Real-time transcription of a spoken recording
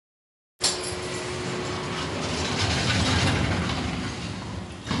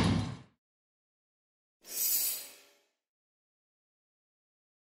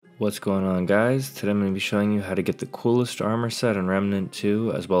What's going on, guys? Today I'm going to be showing you how to get the coolest armor set in Remnant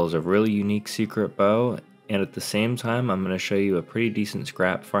 2, as well as a really unique secret bow, and at the same time I'm going to show you a pretty decent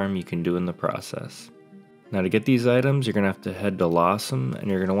scrap farm you can do in the process. Now to get these items, you're going to have to head to Lawsome, and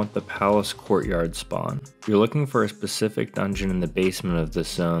you're going to want the Palace Courtyard spawn. You're looking for a specific dungeon in the basement of this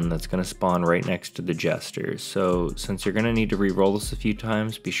zone that's going to spawn right next to the Jesters, so since you're going to need to re-roll this a few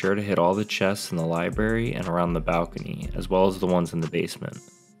times, be sure to hit all the chests in the library and around the balcony, as well as the ones in the basement.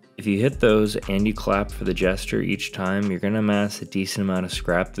 If you hit those and you clap for the Jester each time, you're going to amass a decent amount of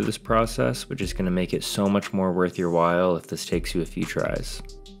scrap through this process, which is going to make it so much more worth your while if this takes you a few tries.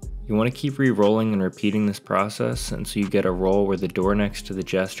 You want to keep re-rolling and repeating this process until you get a roll where the door next to the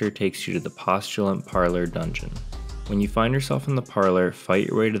Jester takes you to the Postulant Parlor dungeon. When you find yourself in the parlor, fight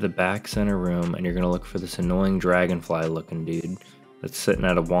your way to the back center room and you're going to look for this annoying dragonfly looking dude that's sitting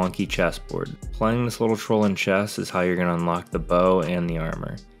at a wonky chessboard. Playing this little troll in chess is how you're going to unlock the bow and the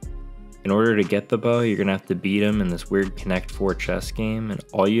armor. In order to get the bow, you're going to have to beat him in this weird Connect 4 chess game, and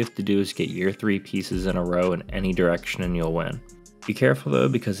all you have to do is get your 3 pieces in a row in any direction and you'll win. Be careful though,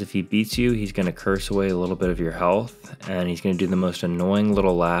 because if he beats you, he's going to curse away a little bit of your health, and he's going to do the most annoying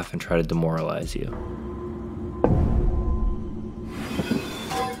little laugh and try to demoralize you.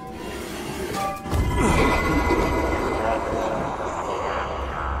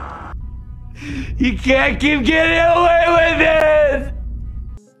 You can't keep getting away with it!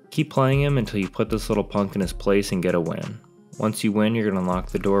 Keep playing him until you put this little punk in his place and get a win. Once you win, you're going to unlock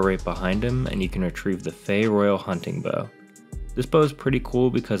the door right behind him, and you can retrieve the Fae Royal hunting bow. This bow is pretty cool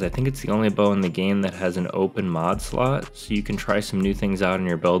because I think it's the only bow in the game that has an open mod slot, so you can try some new things out in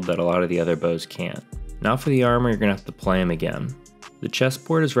your build that a lot of the other bows can't. Now for the armor, you're going to have to play him again. The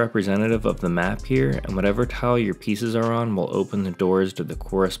chessboard is representative of the map here, and whatever tile your pieces are on will open the doors to the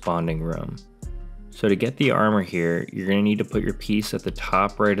corresponding room. So to get the armor here, you're going to need to put your piece at the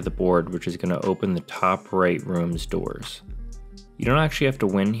top right of the board, which is going to open the top right room's doors. You don't actually have to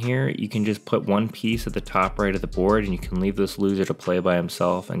win here, you can just put one piece at the top right of the board and you can leave this loser to play by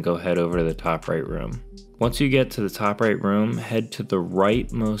himself and go head over to the top right room. Once you get to the top right room, head to the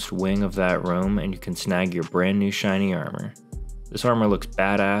rightmost wing of that room and you can snag your brand new shiny armor. This armor looks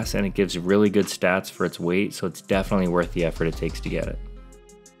badass and it gives really good stats for its weight, so it's definitely worth the effort it takes to get it.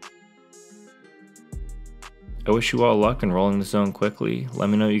 I wish you all luck in rolling the zone quickly. Let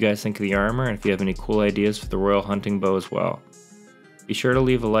me know what you guys think of the armor and if you have any cool ideas for the Royal Hunting Bow as well. Be sure to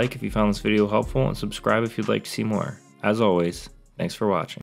leave a like if you found this video helpful and subscribe if you'd like to see more. As always, thanks for watching.